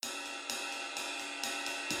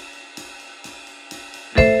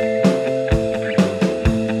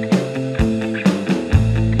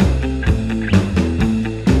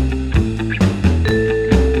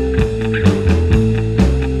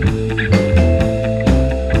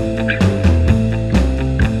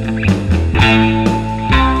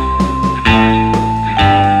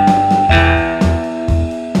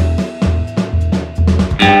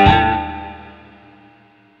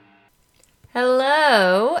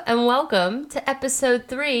and welcome to episode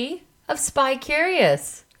 3 of Spy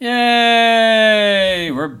Curious. Yay!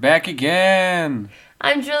 We're back again!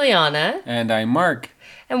 I'm Juliana. And I'm Mark.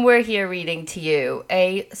 And we're here reading to you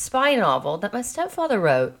a spy novel that my stepfather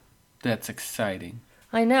wrote. That's exciting.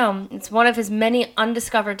 I know. It's one of his many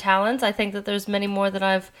undiscovered talents. I think that there's many more that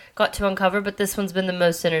I've got to uncover, but this one's been the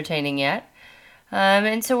most entertaining yet.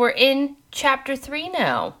 And so we're in chapter 3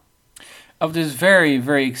 now. Of this very,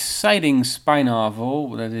 very exciting spy novel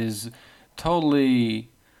that is totally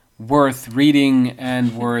worth reading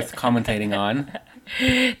and worth commentating on.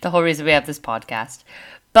 The whole reason we have this podcast.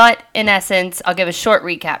 But in essence, I'll give a short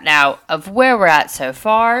recap now of where we're at so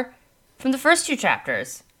far from the first 2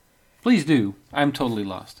 chapters. Please do. I'm totally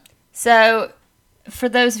lost. So, for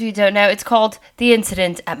those of you who don't know, it's called The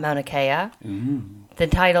Incident at Mauna Kea. Ooh. The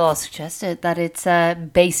title all suggested that it's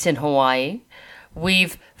based in Hawaii.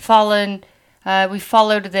 We followed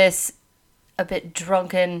this a bit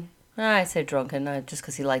drunken, I say drunken, just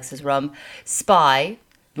because he likes his rum, spy.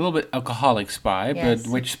 A little bit alcoholic spy, Yes.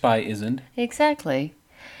 but which spy isn't? Exactly.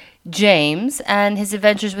 James and his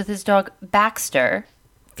adventures with his dog Baxter.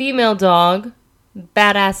 Female dog,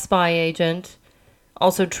 badass spy agent,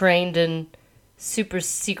 also trained in super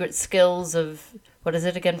secret skills of, what is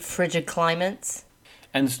it again, frigid climates.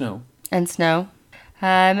 And snow. And snow.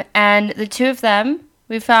 And the 2 of them,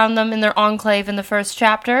 we found them in their enclave in the first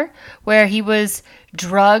chapter, where he was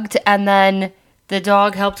drugged and then the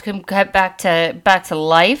dog helped him get back to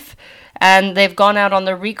life. And they've gone out on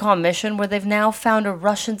their recon mission where they've now found a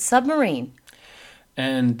Russian submarine.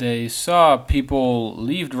 And they saw people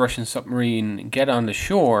leave the Russian submarine, get on the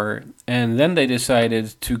shore, and then they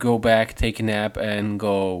decided to go back, take a nap, and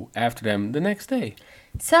go after them the next day.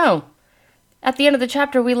 So, at the end of the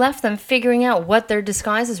chapter, we left them figuring out what their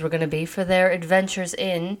disguises were going to be for their adventures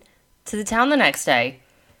in to the town the next day.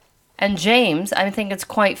 And James, I think it's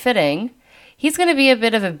quite fitting, he's going to be a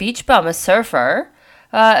bit of a beach bum, a surfer,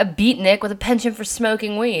 a beatnik with a penchant for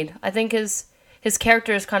smoking weed. I think his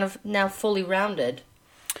character is kind of now fully rounded.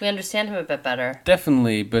 We understand him a bit better.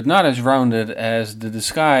 Definitely, but not as rounded as the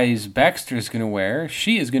disguise Baxter is going to wear.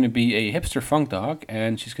 She is going to be a hipster funk dog,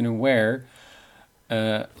 and she's going to wear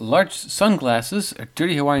large sunglasses, a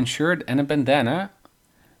dirty Hawaiian shirt, and a bandana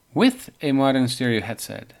with a modern stereo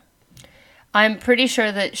headset. I'm pretty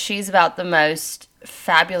sure that she's about the most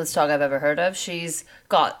fabulous dog I've ever heard of. She's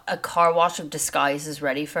got a car wash of disguises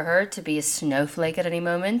ready for her to be a snowflake at any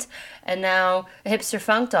moment. And now a hipster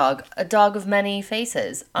funk dog, a dog of many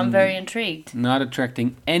faces. I'm very intrigued. Not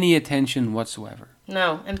attracting any attention whatsoever.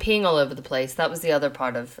 No, and peeing all over the place. That was the other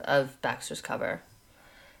part of Baxter's cover.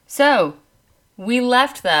 So, we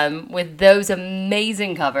left them with those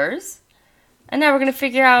amazing covers. And now we're going to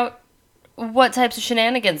figure out what types of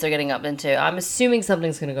shenanigans they're getting up into. I'm assuming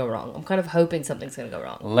something's going to go wrong. I'm kind of hoping something's going to go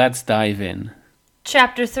wrong. Let's dive in.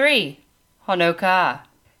 Chapter 3, Honoka.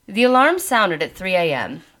 The alarm sounded at 3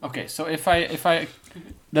 a.m. Okay, so if I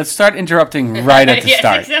let's start interrupting right at the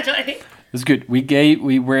start. Exactly. That's good.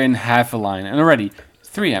 We were in half a line, and already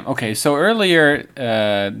 3 a.m. Okay, so earlier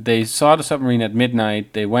they saw the submarine at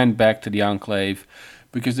midnight. They went back to the enclave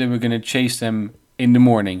because they were going to chase them in the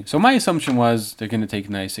morning. So my assumption was they're going to take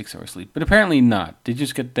a nice 6-hour sleep, but apparently not. They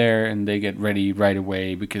just get there and they get ready right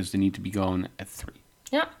away because they need to be going at 3.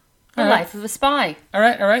 Yeah. The life of a spy. All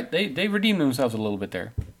right. They redeemed themselves a little bit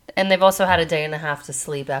there. And they've also had a day and a half to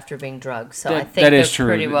sleep after being drugged, so I think that they're is true.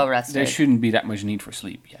 pretty well rested. There shouldn't be that much need for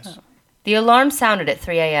sleep, yes. Oh. The alarm sounded at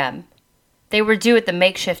 3 a.m. They were due at the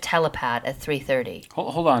makeshift helipad at 3:30.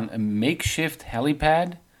 Hold on, a makeshift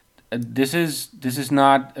helipad? This is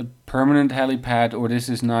not a permanent helipad, or this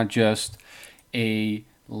is not just a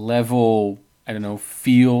level, I don't know,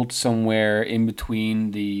 field somewhere in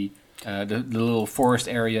between the little forest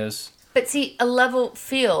areas. But see, a level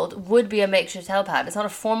field would be a makeshift helipad. It's not a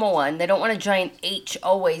formal one. They don't want a giant H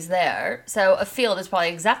always there. So a field is probably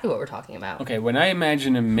exactly what we're talking about. Okay, when I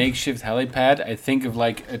imagine a makeshift helipad, I think of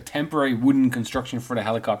like a temporary wooden construction for the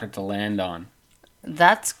helicopter to land on.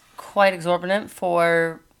 That's quite exorbitant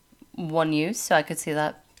for one use, so I could see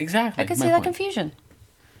that. Exactly. I could see that confusion.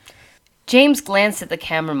 James glanced at the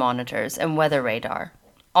camera monitors and weather radar.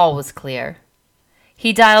 All was clear.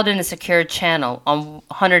 He dialed in a secure channel on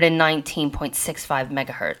 119.65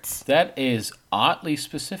 megahertz. That is oddly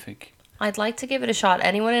specific. I'd like to give it a shot.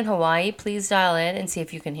 Anyone in Hawaii, please dial in and see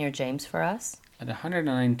if you can hear James for us. At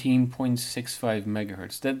 119.65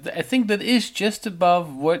 megahertz. I think that is just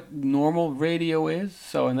above what normal radio is.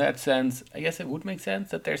 So in that sense, I guess it would make sense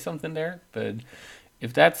that there's something there. But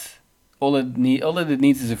if that's all that it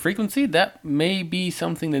needs is a frequency, that may be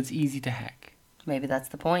something that's easy to hack. Maybe that's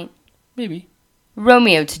the point. Maybe.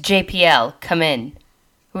 Romeo to JPL, come in.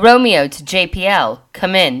 Romeo to JPL,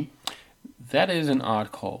 come in. That is an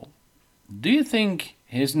odd call. Do you think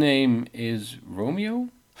his name is Romeo?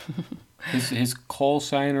 his call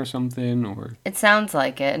sign or something, or It sounds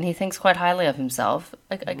like it, and he thinks quite highly of himself.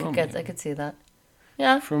 I could see that.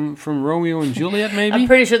 Yeah. from Romeo and Juliet, maybe? I'm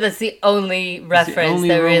pretty sure that's the only reference only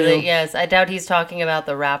that really. Romeo. Yes, I doubt he's talking about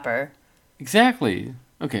the rapper. Exactly.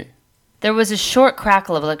 Okay. There was a short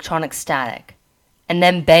crackle of electronic static, and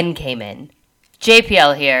then Ben came in.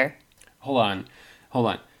 JPL here. Hold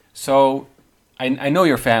on. So, I know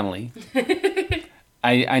your family.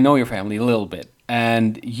 I know your family a little bit.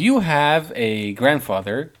 And you have a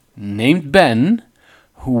grandfather named Ben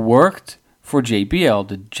who worked for JPL,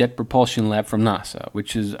 the Jet Propulsion Lab from NASA,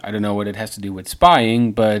 which is, I don't know what it has to do with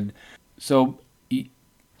spying, but... So,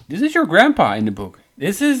 this is your grandpa in the book.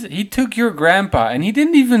 He took your grandpa, and he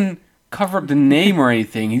didn't even cover up the name or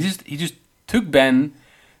anything. He just took Ben,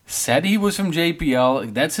 said he was from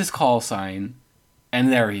JPL, that's his call sign,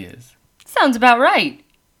 and there he is. Sounds about right.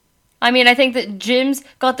 I mean, I think that Jim's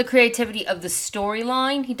got the creativity of the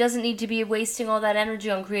storyline. He doesn't need to be wasting all that energy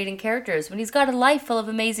on creating characters when he's got a life full of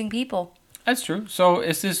amazing people. That's true. So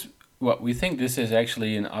is this what we think this is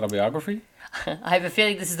actually an autobiography? I have a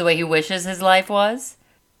feeling this is the way he wishes his life was,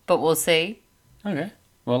 but we'll see. Okay.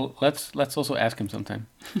 Well, let's also ask him sometime.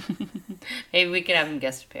 Maybe we can have him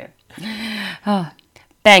guest appear.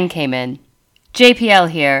 Ben came in. JPL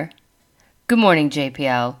here. Good morning,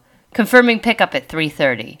 JPL. Confirming pickup at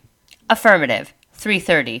 3:30. Affirmative.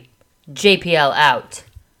 3:30. JPL out.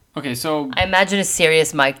 Okay, so I imagine a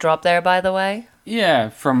serious mic drop there, by the way. yeah,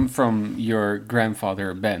 from your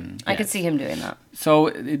grandfather Ben. I could Yes. see him doing that. So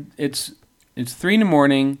it's 3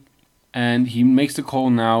 a.m, and he makes the call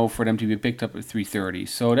now for them to be picked up at 3:30.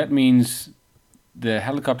 So that means the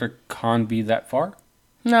helicopter can't be that far.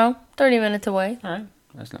 No, 30 minutes away. All right,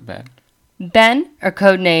 that's not bad. Ben, or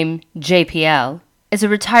codename JPL, is a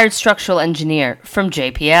retired structural engineer from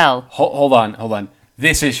JPL. Hold on.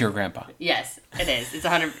 This is your grandpa. Yes, it is. It's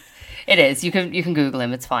 100. It is. You can Google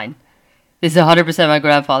him. It's fine. This is 100% my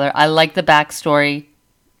grandfather. I like the backstory.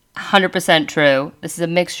 100% true. This is a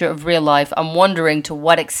mixture of real life. I'm wondering to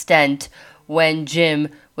what extent, when Jim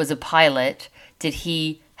was a pilot, did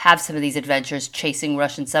he have some of these adventures chasing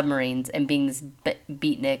Russian submarines and being this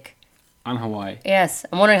beatnik. On Hawaii. Yes,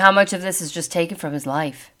 I'm wondering how much of this is just taken from his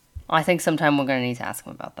life. I think sometime we're going to need to ask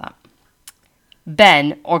him about that.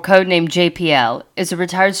 Ben, or codename JPL, is a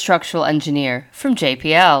retired structural engineer from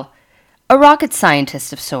JPL, a rocket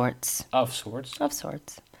scientist of sorts. Of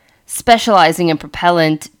sorts. Specializing in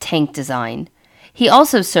propellant tank design. He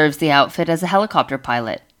also serves the outfit as a helicopter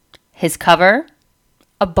pilot. His cover?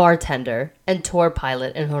 A bartender and tour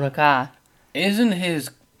pilot in Honokaa. Isn't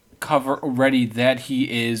his cover already that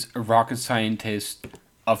he is a rocket scientist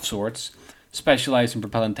of sorts, specialized in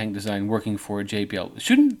propellant tank design, working for JPL?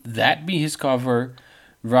 Shouldn't that be his cover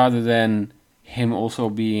rather than him also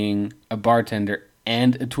being a bartender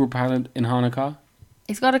and a tour pilot in Honokaa?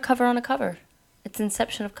 He's got a cover on a cover. It's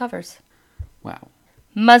inception of covers. Wow.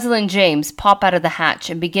 Muzzle and James pop out of the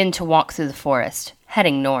hatch and begin to walk through the forest,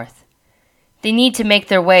 heading north. They need to make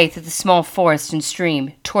their way through the small forest and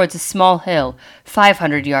stream towards a small hill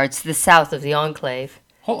 500 yards to the south of the enclave.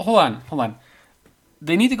 Hold on.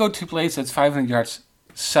 They need to go to a place that's 500 yards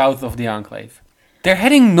south of the enclave. They're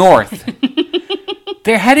heading north.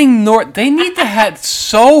 They're heading north. They need to head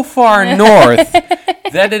so far north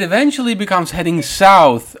that it eventually becomes heading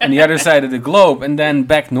south on the other side of the globe and then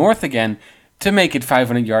back north again to make it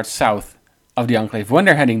 500 yards south of the enclave when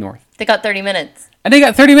they're heading north. They got 30 minutes. And they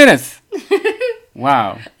got 30 minutes.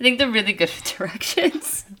 Wow. I think they're really good with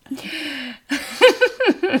directions.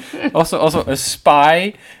 Also a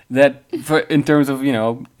spy that, in terms of,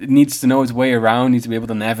 needs to know its way around, needs to be able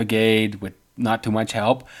to navigate with not too much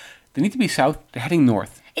help. They need to be south. They're heading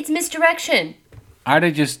north. It's misdirection. Are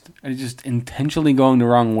they just intentionally going the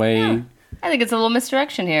wrong way? Yeah. I think it's a little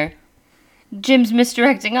misdirection here. Jim's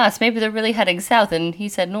misdirecting us. Maybe they're really heading south and he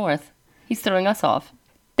said north. He's throwing us off.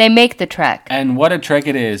 They make the trek. And what a trek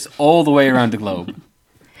it is, all the way around the globe.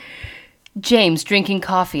 James drinking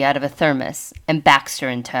coffee out of a thermos, and Baxter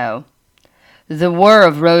in tow. The whir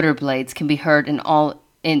of rotor blades can be heard in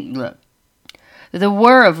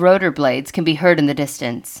the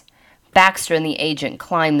distance. Baxter and the agent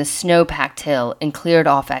climbed the snow-packed hill and cleared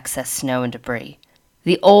off excess snow and debris.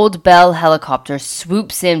 The old Bell helicopter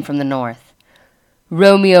swoops in from the north.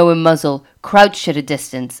 Romeo and Muzzle crouched at a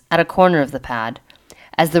distance at a corner of the pad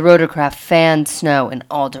as the rotorcraft fanned snow in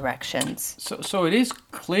all directions. So it is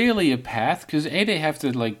clearly a path, because they have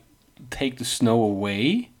to take the snow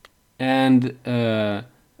away, and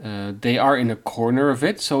They are in a corner of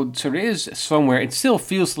it, so there is somewhere. It still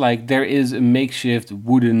feels like there is a makeshift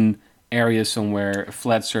wooden area somewhere, a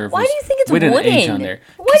flat surface. Why do you think it's with wooden? an H on there?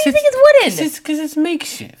 Why do you think it's wooden? Because it's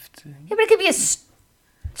makeshift. Yeah, but it could be a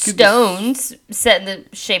stone set in the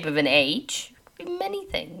shape of an H. It could be many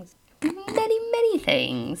things. Many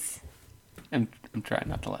things. I'm trying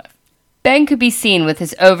not to laugh. Ben could be seen with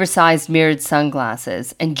his oversized mirrored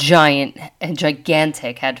sunglasses and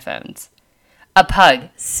gigantic headphones. A pug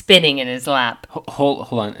spinning in his lap. Hold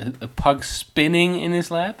on. A pug spinning in his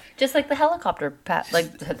lap? Just like the helicopter,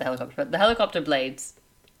 the helicopter blades.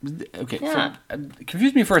 Okay, Yeah.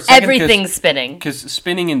 confuse me for a second. Everything's spinning. Because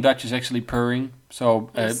spinning in Dutch is actually purring. So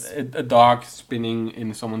a dog spinning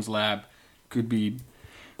in someone's lap could be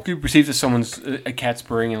perceived as a cat's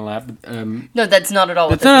purring in a lap. But, No, that's not at all.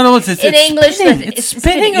 that's not at all. It's in English. spinning. It's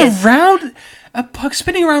spinning yes. around. A pug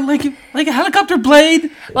spinning around like a helicopter blade.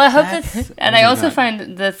 Well, I hope that, and I also God.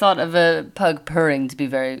 find the thought of a pug purring to be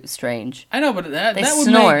very strange. I know, but that They would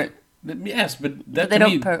snort. Yes, but But they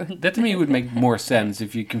don't purr. That to me would make more sense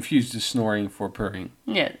if you confuse the snoring for purring.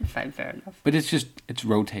 Yeah, fine, fair enough. But it's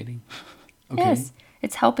rotating. Okay. Yes,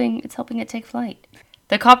 it's helping it take flight.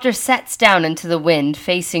 The copter sets down into the wind,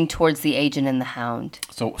 facing towards the agent and the hound.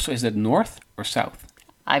 So is that north or south?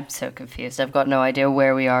 I'm so confused. I've got no idea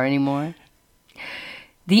where we are anymore.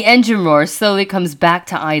 The engine roar slowly comes back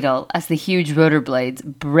to idle as the huge rotor blades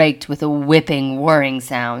braked with a whipping, whirring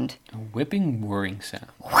sound. A whipping, whirring sound.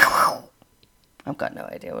 I've got no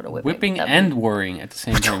idea what a Whipping and whirring at the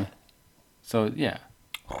same time. So yeah,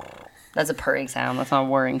 That's a purring sound. That's not a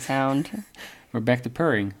whirring sound. we're back to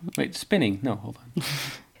purring. Wait, spinning. No, hold on.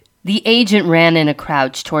 The agent ran in a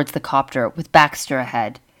crouch towards the copter with Baxter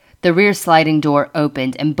ahead. The rear sliding door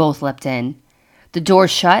opened and both leapt in. The door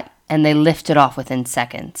shut and they lifted off within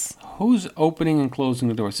seconds. Who's opening and closing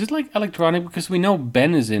the doors? Is it like electronic? Because we know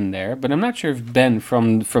Ben is in there, but I'm not sure if Ben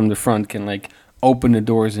from the front can like open the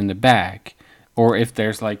doors in the back, or if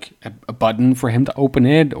there's like a button for him to open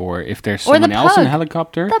it, or if there's Or the someone else in pug. the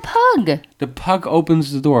helicopter. The pug. The pug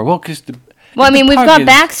opens the door. Well, because Well, I mean, we've got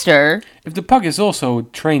Baxter. If the pug is also a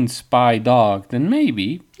trained spy dog, then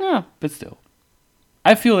maybe. Oh. But still,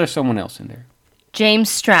 I feel there's someone else in there. James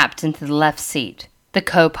strapped into the left seat, the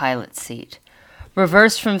co-pilot seat.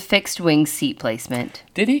 Reversed from fixed wing seat placement.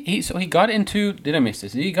 Did he? So he got into. Did I miss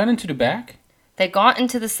this? Did he got into the back? They got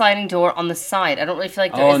into the sliding door on the side. I don't really feel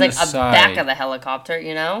like there Oh, is on like the a side. back of the helicopter,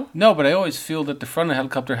 you know? No, but I always feel that the front of the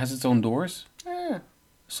helicopter has its own doors.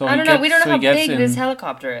 So I he don't know. gets- We don't so know how he gets big in- this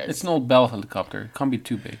helicopter is. It's an old Bell helicopter. It can't be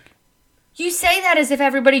too big. You say that as if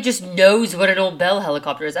everybody just knows what an old Bell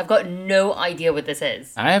helicopter is. I've got no idea what this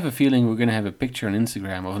is. I have a feeling we're gonna have a picture on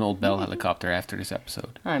Instagram of an old Bell helicopter after this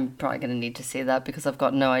episode. I'm probably going to need to see that because I've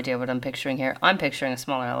got no idea what I'm picturing here. I'm picturing a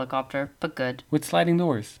smaller helicopter, but good. With sliding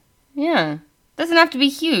doors. Yeah. Doesn't have to be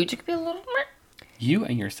huge. It could be a little... You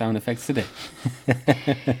and your sound effects today.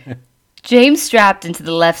 James strapped into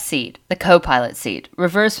the left seat, the co-pilot seat,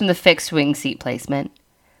 reversed from the fixed wing seat placement.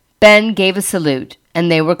 Ben gave a salute,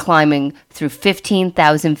 and they were climbing through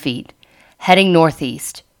 15,000 feet, heading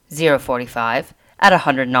northeast, 045, at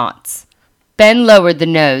 100 knots. Ben lowered the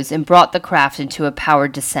nose and brought the craft into a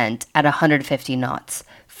powered descent at 150 knots,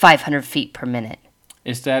 500 feet per minute.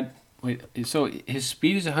 Is that... Wait, so his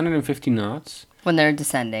speed is 150 knots, When they're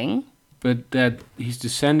descending, but that he's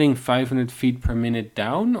descending 500 feet per minute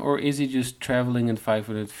down, or is he just traveling at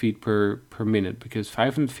 500 feet per minute? Because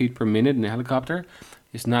 500 feet per minute in a helicopter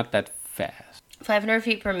is not that fast. 500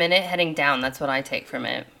 feet per minute heading down, that's what I take from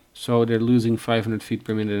it. So they're losing 500 feet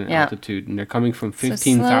per minute in Yeah. altitude, and they're coming from So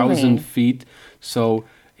 15,000 slowly. feet. So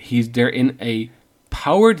they're in a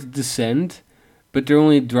powered descent, but they're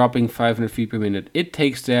only dropping 500 feet per minute. It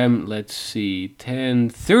takes them, let's see,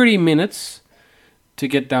 30 minutes to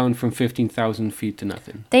get down from 15,000 feet to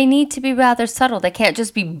nothing. They need to be rather subtle. They can't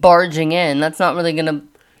just be barging in. That's not really going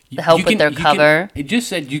to help with their cover. It just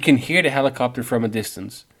said you can hear the helicopter from a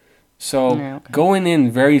distance. So Yeah, okay. going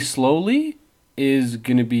in very slowly is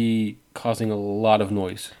going to be causing a lot of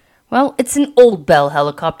noise. Well, it's an old Bell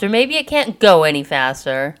helicopter. Maybe it can't go any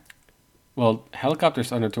faster. Well,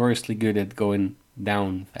 helicopters are notoriously good at going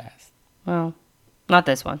down fast. Well, not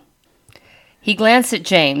this one. He glanced at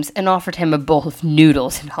James and offered him a bowl of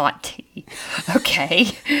noodles and hot tea. Okay.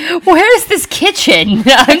 Where is this kitchen?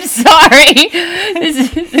 I'm sorry.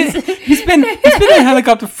 He's been in a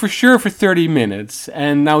helicopter for sure for 30 minutes,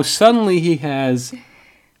 and now suddenly he has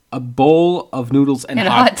a bowl of noodles and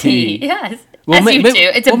hot tea. Yes. Well, As you do.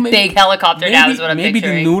 It's a maybe- big helicopter now is what I'm maybe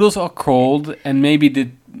picturing. the noodles are cold, and maybe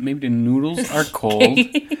the noodles are cold,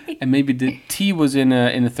 and maybe the tea was in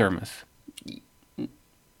a thermos.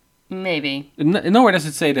 Maybe. Nowhere does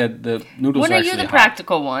it say that the noodles When are are actually you the hot.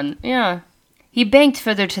 practical one? Yeah. He banked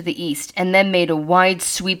further to the east and then made a wide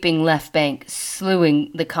sweeping left bank, slewing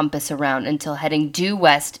the compass around until heading due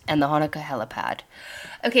west and the Hanukkah helipad.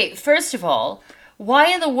 Okay, first of all, why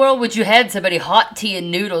in the world would you hand somebody hot tea and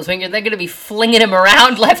noodles when they're going to be flinging them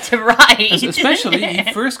around left and right? Especially,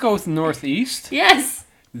 he first goes northeast, Yes.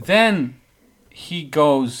 then he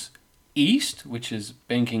goes east, which is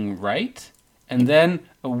banking right, and then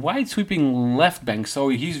a wide sweeping left bank. So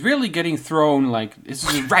he's really getting thrown like, this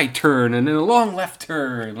is a right turn and then a long left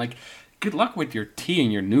turn. Like, good luck with your tea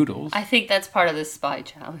and your noodles. I think that's part of the spy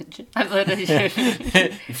challenge. I'm literally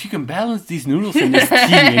If you can balance these noodles and this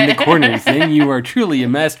tea in the corners, then you are truly a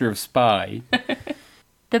master of spy.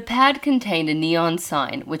 The pad contained a neon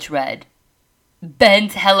sign which read,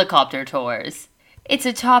 Ben's Helicopter Tours. It's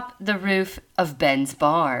atop the roof of Ben's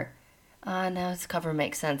bar. Now his cover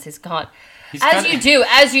makes sense. As you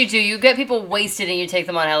do, you get people wasted and you take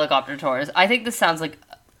them on helicopter tours. I think this sounds like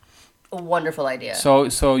a wonderful idea.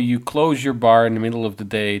 So you close your bar in the middle of the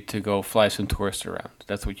day to go fly some tourists around.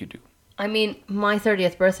 That's what you do. I mean, my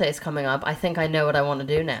 30th birthday is coming up. I think I know what I want to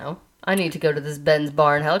do now. I need to go to this Ben's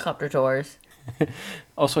bar and helicopter tours.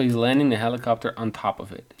 Also, he's landing the helicopter on top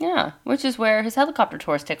of it. Yeah, which is where his helicopter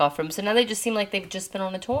tours take off from. So now they just seem like they've just been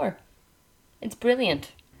on a tour. It's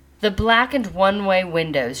brilliant. The blackened one-way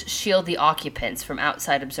windows shield the occupants from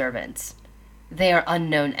outside observance. They are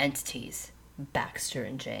unknown entities, Baxter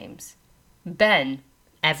and James. Ben,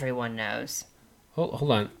 everyone knows.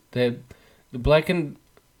 Hold on. The blackened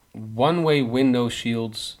one-way window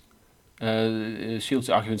shields the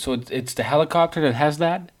occupants. So it's the helicopter that has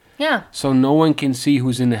that? Yeah. So no one can see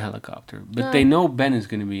who's in the helicopter. But they know Ben is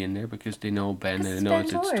going to be in there because they know Ben and they know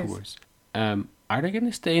it's tours. Are they going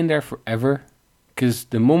to stay in there forever? Because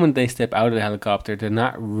the moment they step out of the helicopter, they're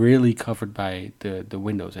not really covered by the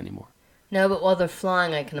windows anymore. No, but while they're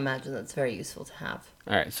flying, I can imagine that's very useful to have.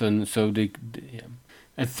 All right, so yeah.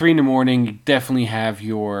 At 3 a.m, you definitely have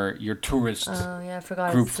your tourist I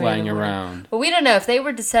forgot group it's 3 in the flying morning. around. Well, we don't know if they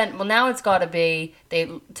were descent. Well, now it's got to be. They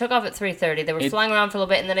took off at 3:30. They were flying around for a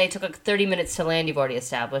little bit, and then they took like 30 minutes to land. You've already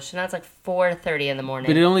established, and now it's like 4:30 in the morning.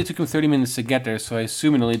 But it only took them 30 minutes to get there, so I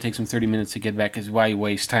assume it only takes them 30 minutes to get back. Because why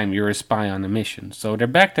waste time? You're a spy on a mission. So they're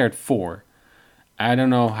back there at 4. I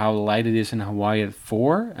don't know how light it is in Hawaii at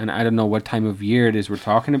 4, and I don't know what time of year it is we're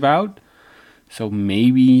talking about. So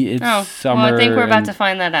maybe it's summer. Well, I think we're about to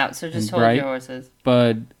find that out. So just hold bright. your horses.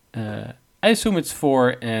 But I assume it's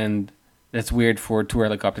 4, and that's weird for a tour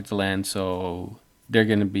helicopter to land. So they're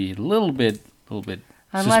gonna be a little bit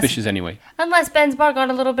suspicious anyway. Unless Ben's bar got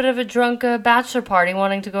a little bit of a drunk bachelor party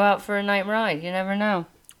wanting to go out for a night ride. You never know.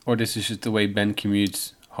 Or this is just the way Ben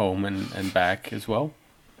commutes home and back as well.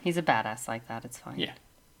 He's a badass like that. It's fine. Yeah.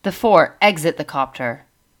 The 4 exit the copter.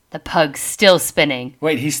 The pug's still spinning.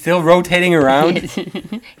 Wait, he's still rotating around?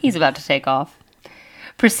 He's about to take off.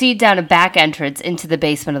 Proceed down a back entrance into the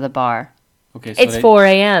basement of the bar. Okay, so It's 4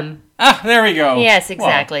 a.m. Ah, there we go. Yes,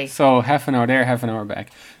 exactly. Well, so half an hour there, half an hour back.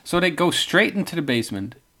 So they go straight into the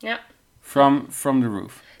basement. Yeah. From the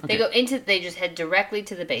roof. Okay. They just head directly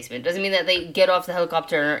to the basement. Doesn't mean that they get off the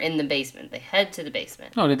helicopter and are in the basement. They head to the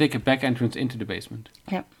basement. No, they take a back entrance into the basement.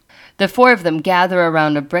 Yep. The 4 of them gather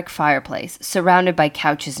around a brick fireplace, surrounded by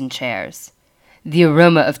couches and chairs. The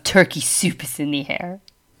aroma of turkey soup is in the air.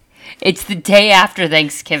 It's the day after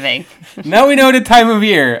Thanksgiving. Now we know the time of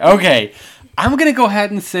year. Okay. I'm going to go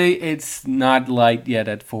ahead and say it's not light yet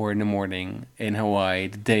at 4 a.m. in Hawaii,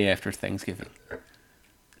 the day after Thanksgiving.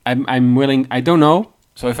 I'm willing. I don't know.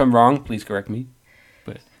 So if I'm wrong, please correct me.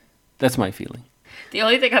 But that's my feeling. The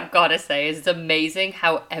only thing I've got to say is it's amazing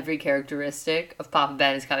how every characteristic of Papa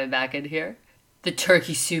Ben is coming back in here. The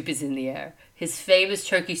turkey soup is in the air. His famous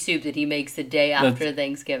turkey soup that he makes the day after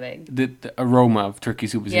Thanksgiving. The aroma of turkey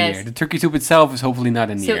soup is in Yes. the air. The turkey soup itself is hopefully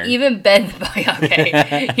not in the air. So even Ben,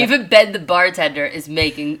 even Ben the bartender is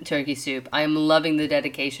making turkey soup. I am loving the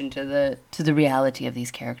dedication to the reality of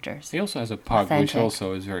these characters. He also has a pug, which Authentic.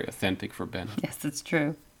 also is very authentic for Ben. Yes, that's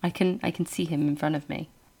true. I can see him in front of me.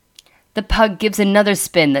 The pug gives another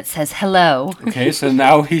spin that says hello. Okay, so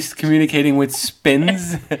now he's communicating with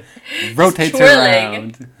spins, rotates twirling.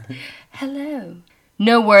 around. Hello.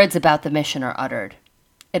 No words about the mission are uttered.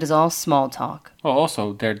 It is all small talk. Well,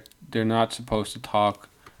 also they're not supposed to talk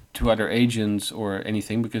to other agents or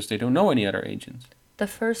anything because they don't know any other agents. The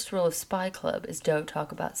first rule of Spy Club is don't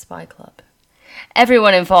talk about Spy Club.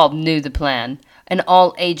 Everyone involved knew the plan, and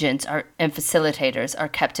all agents and facilitators are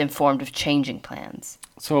kept informed of changing plans.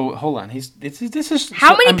 So hold on. This is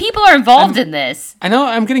How many people are involved in this? I know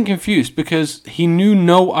I'm getting confused because he knew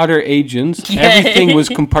no other agents. Yeah. Everything was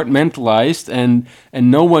compartmentalized, and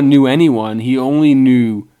no one knew anyone. He only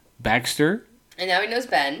knew Baxter, And now he knows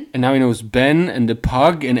Ben. and now he knows Ben and the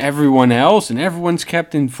Pug and everyone else, and everyone's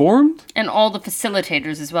kept informed. And all the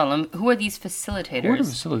facilitators as well. And who are these facilitators? Who are the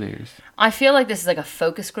facilitators? I feel like this is like a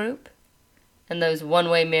focus group. And those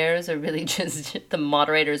one-way mirrors are really just the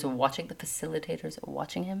moderators watching, the facilitators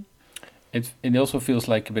watching him. It also feels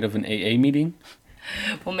like a bit of an AA meeting.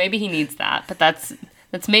 Well, maybe he needs that, but that's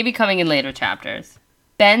maybe coming in later chapters.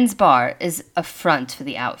 Ben's bar is a front for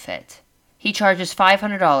the outfit. He charges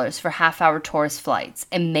 $500 for half-hour tourist flights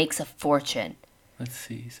and makes a fortune. Let's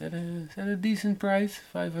see. Is that a decent price?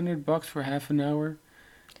 $500 for half an hour.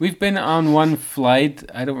 We've been on one flight.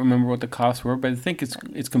 I don't remember what the costs were, but I think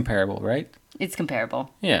it's comparable, right? It's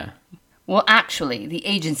comparable. Yeah. Well, actually, the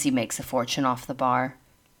agency makes a fortune off the bar.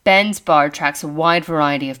 Ben's bar attracts a wide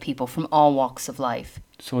variety of people from all walks of life.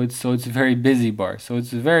 So it's a very busy bar. So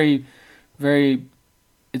it's a very, very,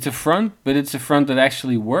 it's a front, but it's a front that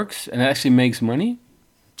actually works and actually makes money.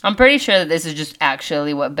 I'm pretty sure that this is just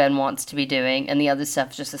actually what Ben wants to be doing, and the other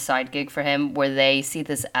stuff is just a side gig for him, where they see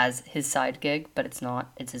this as his side gig, but it's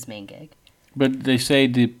not. It's his main gig. But they say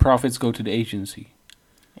the profits go to the agency.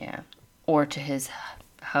 Yeah. Or to his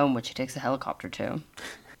home, which he takes a helicopter to.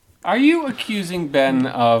 Are you accusing Ben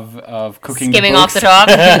of cooking Skimming the off the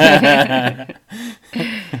books?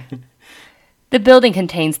 top. The building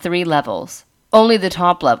contains 3 levels. Only the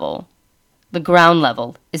top level, the ground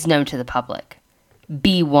level, is known to the public.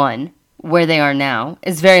 B1, where they are now,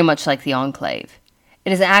 is very much like the Enclave.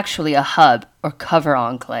 It is actually a hub or cover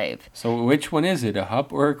enclave. So which one is it, a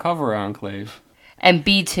hub or a cover enclave? And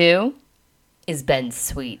B2 is Ben's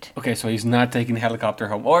suite. Okay, so he's not taking the helicopter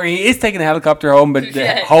home. Or he is taking the helicopter home, but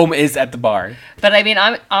the home is at the bar. But I mean,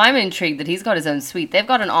 I'm intrigued that he's got his own suite. They've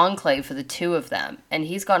got an enclave for the 2 of them, and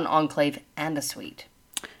he's got an enclave and a suite.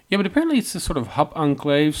 Yeah, but apparently it's a sort of hub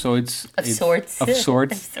enclave, so it's... Of it's- sorts. Of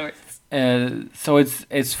sorts. Of sorts. So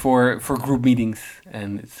it's for group meetings,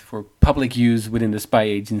 and it's for public use within the spy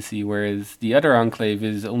agency, whereas the other enclave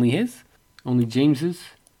is only his, only James's,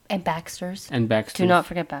 And Baxter's. and Baxter's. Do not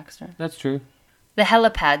forget Baxter. That's true. The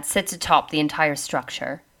helipad sits atop the entire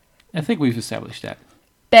structure. I think we've established that.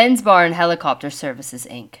 Ben's Bar and Helicopter Services,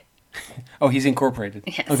 Inc. Oh, he's incorporated.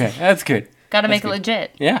 Yes. Okay, that's good. Gotta That's make it good.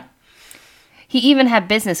 legit. Yeah. He even had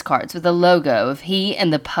business cards with the logo of he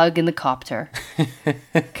and the pug in the copter.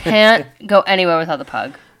 Can't go anywhere without the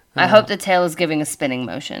pug. I hope the tail is giving a spinning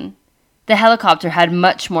motion. The helicopter had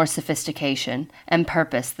much more sophistication and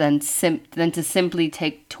purpose than to simply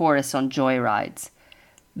take tourists on joyrides.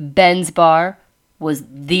 Ben's Bar was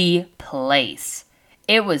the place.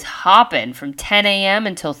 It was hopping from 10 a.m.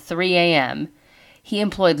 until 3 a.m. He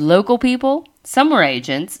employed local people. Some were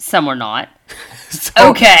agents, some were not.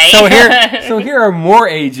 Okay. So here are more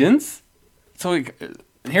agents.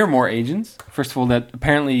 Here are more agents. First of all, that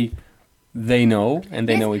apparently they know and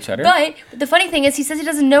they know each other. But the funny thing is, he says he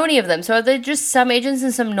doesn't know any of them. So are there just some agents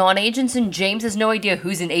and some non-agents? And James has no idea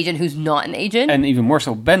who's an agent, who's not an agent. And even more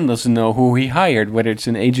so, Ben doesn't know who he hired, whether it's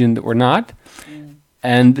an agent or not.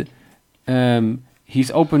 And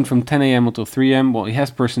he's open from 10 a.m. until 3 a.m. Well, he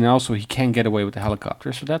has personnel, so he can get away with the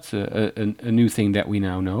helicopter. So that's a new thing that we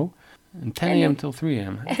now know. And 10 a.m. till 3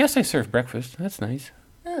 a.m. I guess they serve breakfast. That's nice.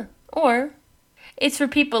 Or it's for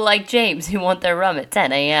people like James who want their rum at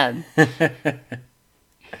 10 a.m.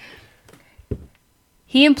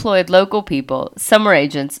 He employed local people. Some were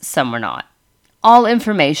agents, some were not. All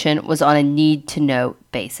information was on a need-to-know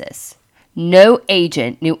basis. No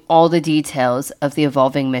agent knew all the details of the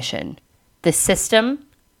evolving mission. The system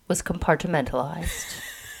was compartmentalized.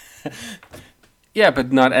 Yeah,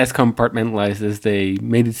 but not as compartmentalized as they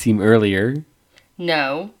made it seem earlier.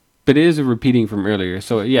 No. But it is a repeating from earlier.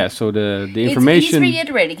 So yeah, so the information... He's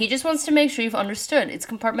reiterating. He just wants to make sure you've understood. It's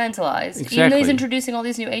compartmentalized. Even though Exactly. he's introducing all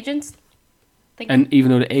these new agents. And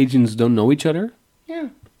even though the agents don't know each other, Yeah.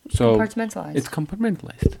 so Compartmentalized. it's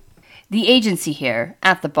compartmentalized. The agency here,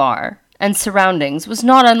 at the bar, and surroundings was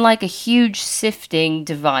not unlike a huge sifting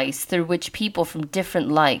device through which people from different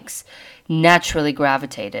likes naturally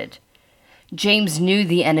gravitated. James knew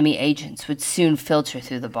the enemy agents would soon filter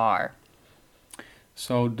through the bar.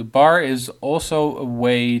 So the bar is also a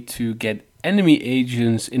way to get enemy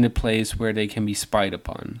agents in a place where they can be spied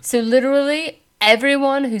upon. So literally,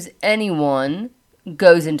 everyone who's anyone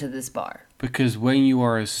goes into this bar. Because when you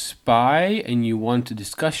are a spy and you want to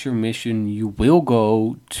discuss your mission, you will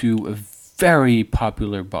go to a very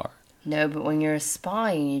popular bar. No, but when you're a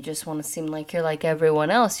spy and you just want to seem like you're like everyone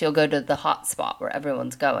else, you'll go to the hot spot where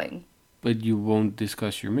everyone's going. But you won't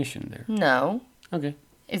discuss your mission there. No. Okay.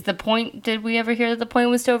 Did we ever hear that the point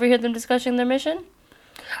was to overhear them discussing their mission?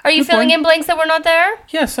 Are you Good filling point. in blanks that were not there?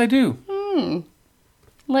 Yes, I do.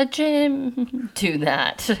 Let Jim do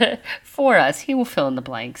that for us. He will fill in the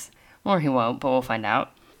blanks. Or he won't, but we'll find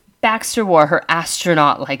out. Baxter wore her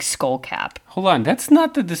astronaut-like skull cap. Hold on, that's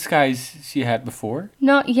not the disguise she had before.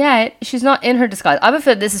 Not yet. She's not in her disguise. I'm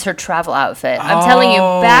afraid this is her travel outfit. I'm telling you,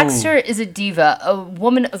 Oh. Baxter is a diva, a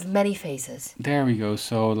woman of many faces. There we go.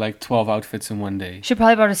 So like 12 outfits in one day. She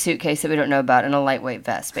probably brought a suitcase that we don't know about and a lightweight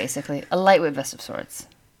vest, basically. A lightweight vest of sorts.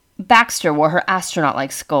 Baxter wore her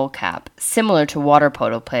astronaut-like skull cap, similar to water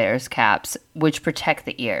polo players' caps, which protect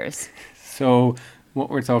the ears. So what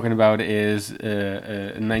we're talking about is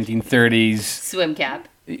 1930s. Swim cap.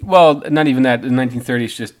 Well, not even that. The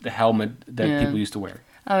 1930s, just the helmet that Yeah. people used to wear,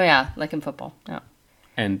 Oh, yeah, like in football. Yeah.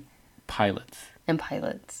 and pilots. And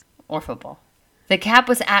pilots. Or football. The cap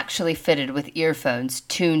was actually fitted with earphones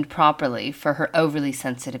tuned properly for her overly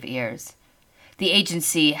sensitive ears. The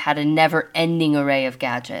agency had a never-ending array of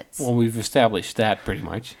gadgets. Well, we've established that pretty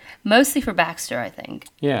much. Mostly for Baxter, I think.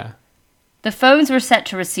 Yeah. The phones were set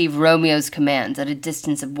to receive Romeo's commands at a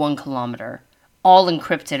distance of 1 kilometer, all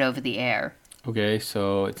encrypted over the air. Okay,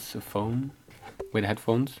 so it's a phone with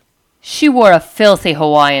headphones. She wore a filthy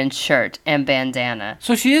Hawaiian shirt and bandana.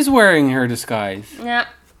 So she is wearing her disguise. Yeah.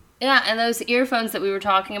 Yeah, and those earphones that we were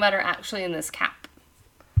talking about are actually in this cap.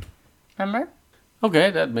 Remember?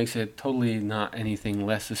 Okay, that makes it totally not anything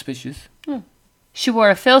less suspicious. She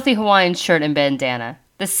wore a filthy Hawaiian shirt and bandana.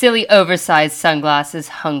 The silly oversized sunglasses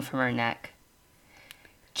hung from her neck.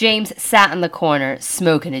 James sat in the corner,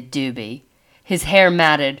 smoking a doobie. His hair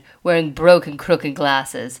matted, wearing broken, crooked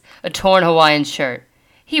glasses, a torn Hawaiian shirt.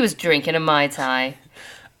 He was drinking a Mai Tai.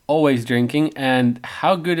 Always drinking, and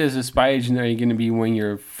how good as a spy agent are you going to be when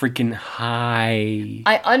you're freaking high?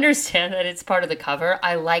 I understand that it's part of the cover.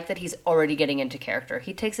 I like that he's already getting into character.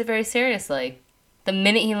 He takes it very seriously. The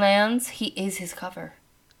minute he lands, he is his cover.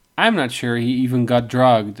 I'm not sure he even got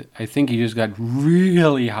drugged. I think he just got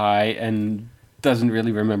really high and doesn't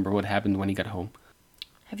really remember what happened when he got home.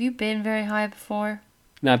 Have you been very high before?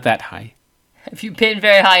 Not that high. Have you been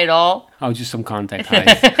very high at all? Oh, just some contact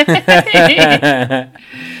highs.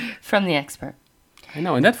 From the expert. I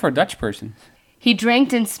know, and that for a Dutch person. He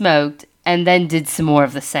drank and smoked, and then did some more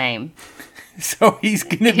of the same. So he's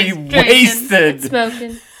gonna be He's drinking and wasted.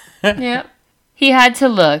 smoking. Yep. He had to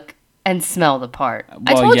look and smell the part. I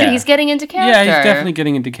Well, told you, yeah. he's getting into character. Yeah, he's definitely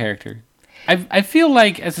getting into character. I feel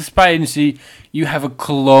like as a spy agency, you have a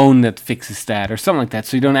cologne that fixes that or something like that.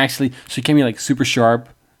 So you don't actually, so you can be like super sharp,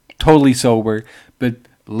 totally sober, but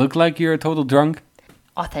look like you're a total drunk.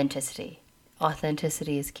 Authenticity.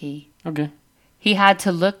 Authenticity is key. Okay. He had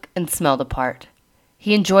to look and smell the part.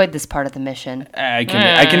 He enjoyed this part of the mission. I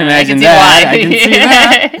can imagine see that. why. I can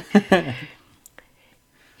see that.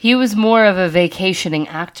 He was more of a vacationing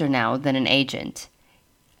actor now than an agent.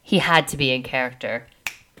 He had to be in character.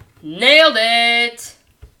 Nailed it!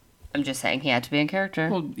 I'm just saying he had to be in character.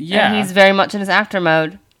 Well, yeah. And he's very much in his actor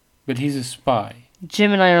mode. But he's a spy.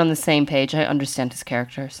 Jim and I are on the same page. I understand his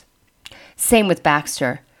characters. Same with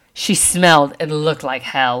Baxter. She smelled and looked like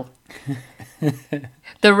hell.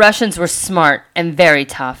 The Russians were smart and very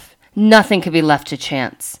tough. Nothing could be left to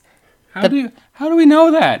chance. How do we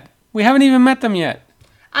know that? We haven't even met them yet.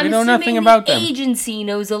 I'm We know assuming nothing about the them. agency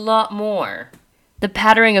knows a lot more. The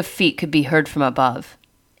pattering of feet could be heard from above.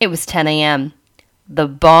 It was 10 a.m. The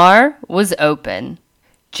bar was open.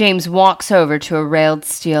 James walks over to a railed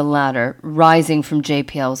steel ladder rising from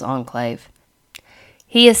JPL's enclave.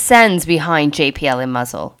 He ascends behind JPL and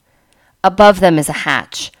Muzzle. Above them is a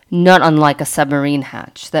hatch, not unlike a submarine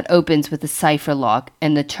hatch, that opens with a cipher lock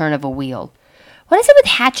and the turn of a wheel. What is it with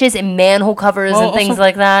hatches and manhole covers Well, and things also-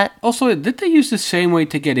 like that? Also, did they use the same way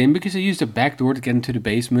to get in? Because they used a back door to get into the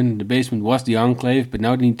basement. The basement was the enclave, but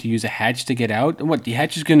now they need to use a hatch to get out. And what, the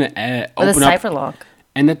hatch is going to With a open up, cipher lock.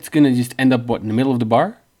 and that's going to just end up, what, in the middle of the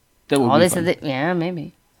bar? That would Oh, be they fun. said that, yeah,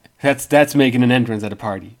 maybe. That's making an entrance at a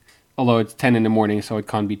party. Although it's 10 in the morning, so it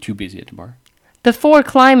can't be too busy at the bar. The four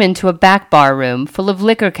climb into a back bar room full of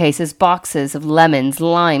liquor cases, boxes of lemons,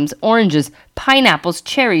 limes, oranges, pineapples,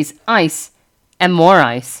 cherries, ice, and more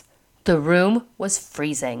ice. The room was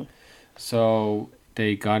freezing. So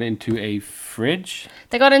they got into a fridge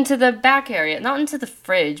They got into the back area, not into the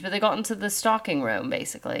fridge, but they got into the stocking room,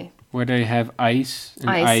 basically. where they have ice and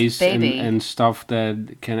Ice, baby. and stuff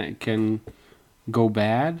that can go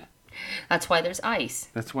bad. That's why there's ice.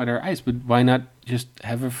 That's why they're ice. But why not just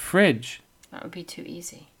have a fridge? That would be too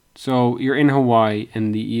easy. So you're in Hawaii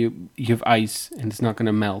and you have ice and it's not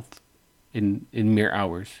gonna melt in mere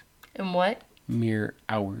hours. And what? mere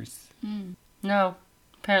hours. No,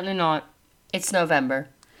 apparently not. It's November.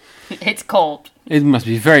 It's cold. It must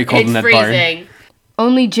be very cold in It's that bar. freezing.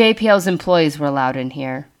 Only JPL's employees were allowed in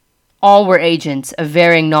here. All were agents of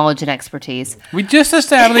varying knowledge and expertise. We just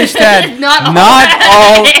established that Not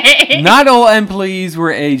not all employees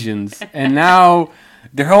were agents, and now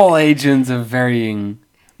they're all agents of varying.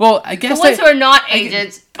 Well, I The guess ones who are not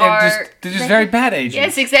agents are... they're just very bad agents.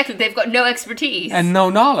 Yes, exactly. They've got no expertise. And no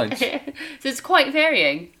knowledge. So it's quite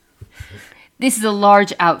varying. This is a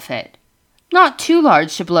large outfit. Not too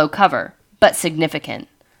large to blow cover, but significant.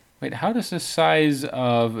 Wait, how does the size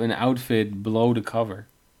of an outfit blow the cover?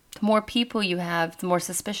 The more people you have, the more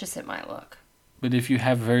suspicious it might look. But if you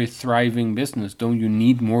have a very thriving business, don't you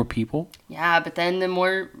need more people? Yeah, but then the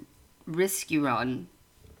more risk you run.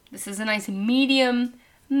 This is a nice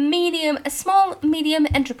a small, medium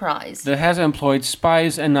enterprise. That has employed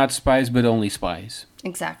spies and not spies, but only spies.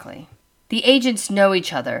 Exactly. The agents know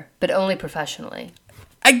each other, but only professionally.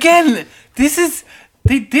 Again,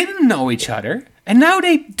 they didn't know each other, and now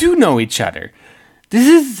they do know each other. This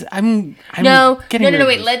is, I'm No, getting wait,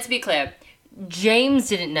 nervous. let's be clear. James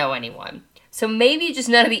didn't know anyone. So maybe just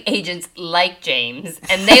none of the agents like James,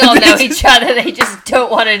 and they all know each other, they just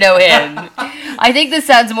don't want to know him. I think this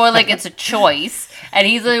sounds more like it's a choice, and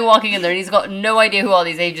he's only walking in there, and he's got no idea who all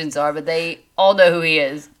these agents are, but they all know who he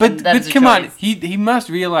is. But That is a come on, choice. he must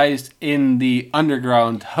realize in the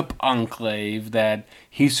underground hub enclave that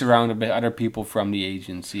he's surrounded by other people from the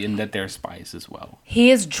agency and that they're spies as well.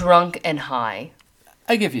 He is drunk and high.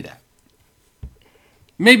 I give you that.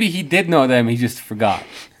 Maybe he did know them, he just forgot.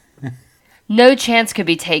 No chance could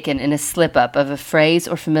be taken in a slip-up of a phrase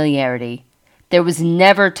or familiarity. There was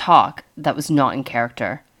never talk that was not in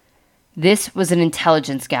character. This was an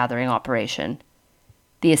intelligence gathering operation.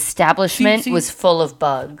 The establishment See- was full of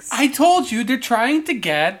bugs. I told you they're trying to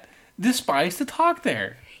get the spies to talk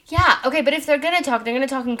there. Yeah, okay, but if they're going to talk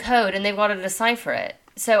in code, and they've got to decipher it.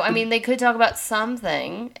 So, I mean, they could talk about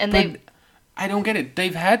something, and But I don't get it.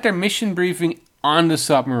 They've had their mission briefing on the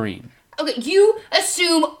submarine. Okay, you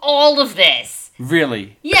assume all of this.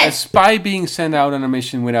 Really? Yes. A spy being sent out on a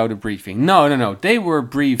mission without a briefing. No. They were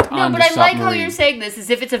briefed No, on but the I submarine. like how you're saying this as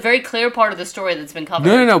if it's a very clear part of the story that's been covered.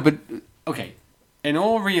 No, but okay. In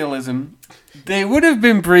all realism, they would have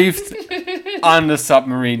been briefed on the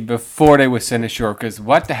submarine before they were sent ashore. Because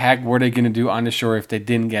what the heck were they going to do on the shore if they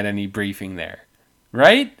didn't get any briefing there?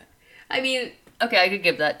 Right? I mean, okay, I could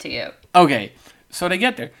give that to you. Okay, so they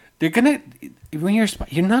get there. They're gonna when you're a spy,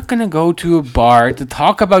 you're not gonna go to a bar to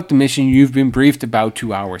talk about the mission you've been briefed about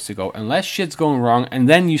 2 hours ago, unless shit's going wrong, and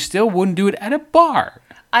then you still wouldn't do it at a bar.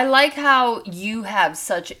 I like how you have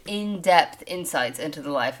such in-depth insights into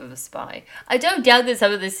the life of a spy. I don't doubt that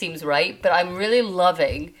some of this seems right, but I'm really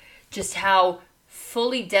loving just how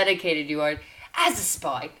fully dedicated you are. As a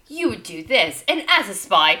spy, you would do this, and as a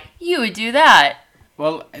spy, you would do that.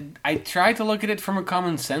 Well, I try to look at it from a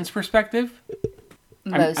common sense perspective.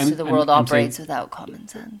 Most of the world I'm operates saying- without common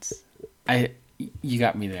sense. You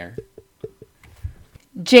got me there.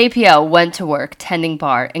 JPL went to work tending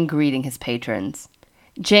bar and greeting his patrons.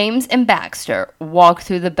 James and Baxter walked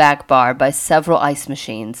through the back bar by several ice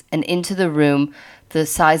machines and into the room the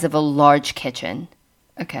size of a large kitchen.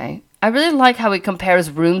 Okay. I really like how he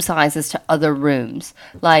compares room sizes to other rooms.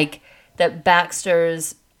 Like that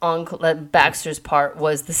Baxter's part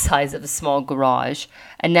was the size of a small garage.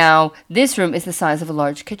 And now this room is the size of a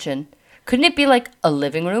large kitchen. Couldn't it be like a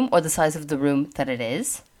living room or the size of the room that it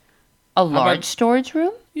is? A large about- storage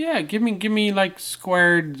room? Yeah, give me like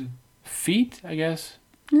squared feet, I guess.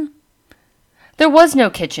 There was no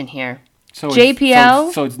kitchen here. So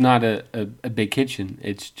JPL? so it's not a big kitchen.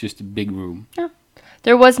 It's just a big room.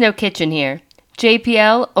 There was no kitchen here.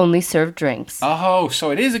 JPL only served drinks. Oh, so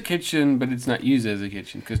it is a kitchen, but it's not used as a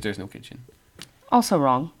kitchen because there's no kitchen. Also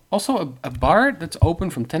wrong. Also, a bar that's open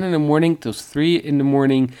from 10 in the morning till 3 in the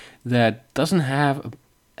morning that doesn't have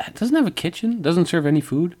a kitchen, doesn't serve any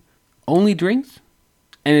food, only drinks,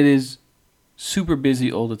 and it is super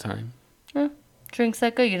busy all the time. Drinks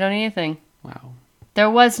that good, you don't need anything. Wow. There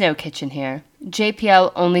was no kitchen here.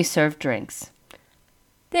 JPL only served drinks.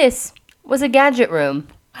 This was a gadget room.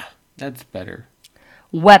 That's better.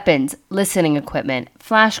 Weapons, listening equipment,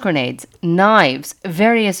 flash grenades, knives,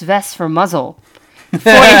 various vests for muzzle.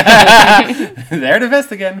 There the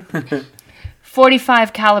vest again.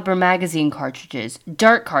 45 caliber magazine cartridges,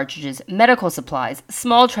 dart cartridges, medical supplies,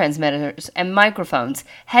 small transmitters and microphones,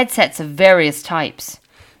 headsets of various types.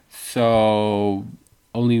 So,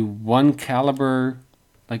 only one caliber,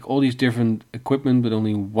 like all these different equipment, but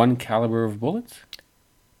only one caliber of bullets?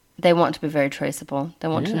 They want to be very traceable. They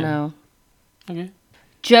want to Yeah. know. Okay.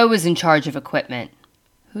 Joe was in charge of equipment.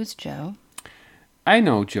 Who's Joe? I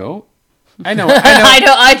know Joe. I know.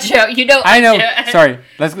 Joe. You know. I know. Sorry.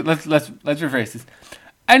 Let's rephrase this.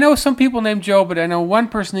 I know some people named Joe, but I know one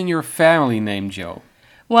person in your family named Joe.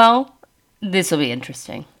 Well, this will be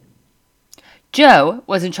interesting. Joe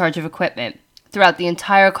was in charge of equipment throughout the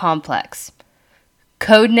entire complex.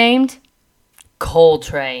 Codenamed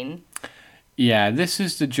Coltrane. Yeah, this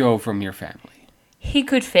is the Joe from your family. He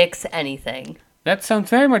could fix anything. That sounds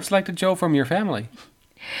very much like the Joe from your family.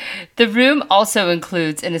 The room also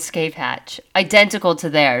includes an escape hatch, identical to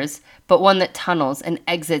theirs, but one that tunnels and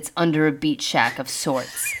exits under a beach shack of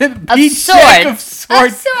sorts. Beach shack of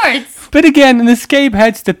sorts. Of sorts. But again, an escape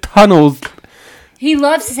hatch that tunnels. He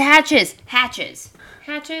loves his hatches. Hatches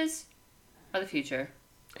are the future.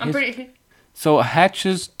 So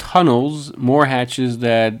hatches, tunnels, more hatches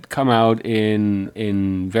that come out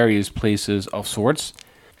in various places of sorts.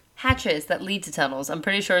 Hatches that lead to tunnels. I'm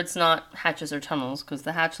pretty sure it's not hatches or tunnels because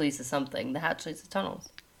the hatch leads to something. The hatch leads to tunnels.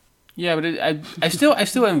 Yeah, but I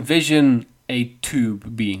still envision a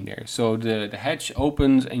tube being there. So the hatch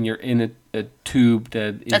opens and you're in a tube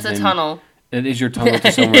That's a tunnel. That is your tunnel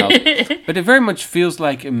to somewhere else. But it very much feels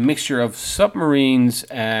like a mixture of submarines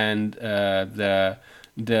and the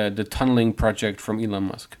tunneling project from Elon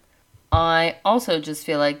Musk. I also just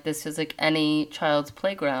feel like this is like any child's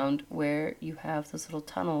playground where you have those little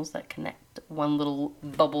tunnels that connect one little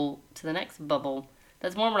bubble to the next bubble.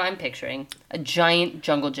 That's more what I'm picturing. A giant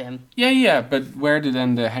jungle gym. Yeah, but where do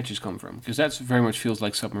then the hatches come from? Because that very much feels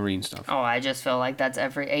like submarine stuff. Oh, I just feel like that's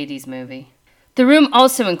every 80s movie. The room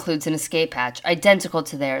also includes an escape hatch, identical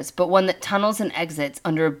to theirs, but one that tunnels and exits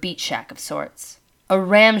under a beach shack of sorts. A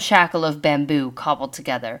ramshackle of bamboo cobbled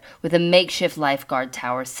together, with a makeshift lifeguard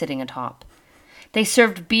tower sitting atop. They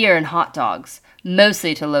served beer and hot dogs,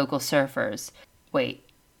 mostly to local surfers. Wait,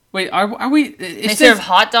 are we? They serve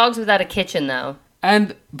hot dogs without a kitchen, though.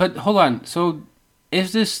 But hold on. So,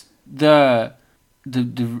 is this the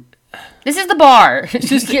This is the bar.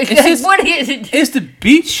 What is it? Is the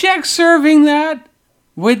beach shack serving that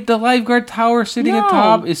with the lifeguard tower sitting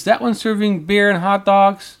atop? Is that one serving beer and hot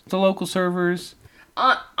dogs to local servers?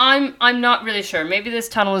 I'm not really sure. Maybe this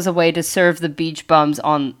tunnel is a way to serve the beach bums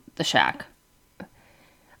on the shack.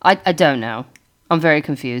 I don't know. I'm very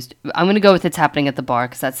confused. I'm going to go with it's happening at the bar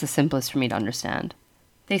because that's the simplest for me to understand.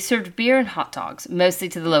 They served beer and hot dogs, mostly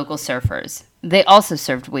to the local surfers. They also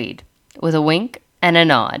served weed, with a wink and a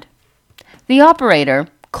nod. The operator,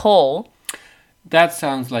 Cole... That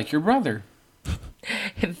sounds like your brother.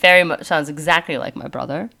 It very much sounds exactly like my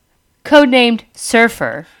brother. Codenamed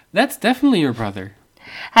Surfer. That's definitely your brother.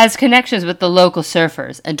 Has connections with the local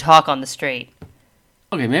surfers and talk on the street.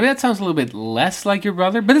 Okay, maybe that sounds a little bit less like your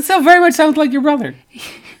brother, but it still very much sounds like your brother.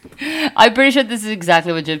 I'm pretty sure this is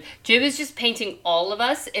exactly what Jib is just painting all of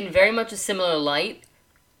us in very much a similar light.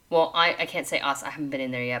 Well, I can't say us. I haven't been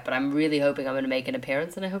in there yet, but I'm really hoping I'm going to make an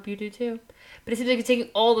appearance, and I hope you do too. But it seems like it's taking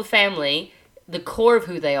all the family, the core of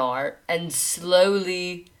who they are, and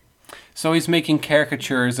slowly... So he's making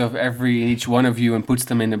caricatures of each one of you and puts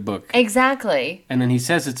them in a book. Exactly. And then he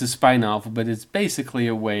says it's a spy novel, but it's basically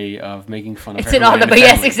a way of making fun of everyone. It's an audible,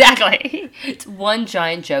 yes, exactly. It's one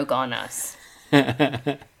giant joke on us.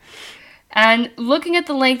 And looking at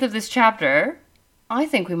the length of this chapter, I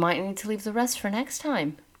think we might need to leave the rest for next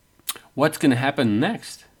time. What's going to happen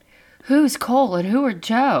next? Who's Cole and who are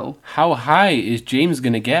Joe? How high is James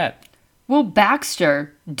going to get? Will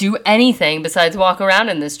Baxter do anything besides walk around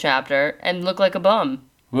in this chapter and look like a bum?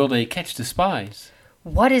 Will they catch the spies?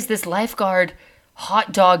 What is this lifeguard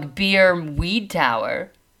hot dog beer weed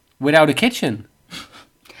tower? Without a kitchen.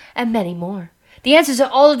 And many more. The answers to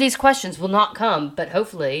all of these questions will not come, but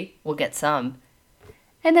hopefully we'll get some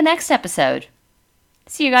in the next episode.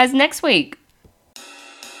 See you guys next week.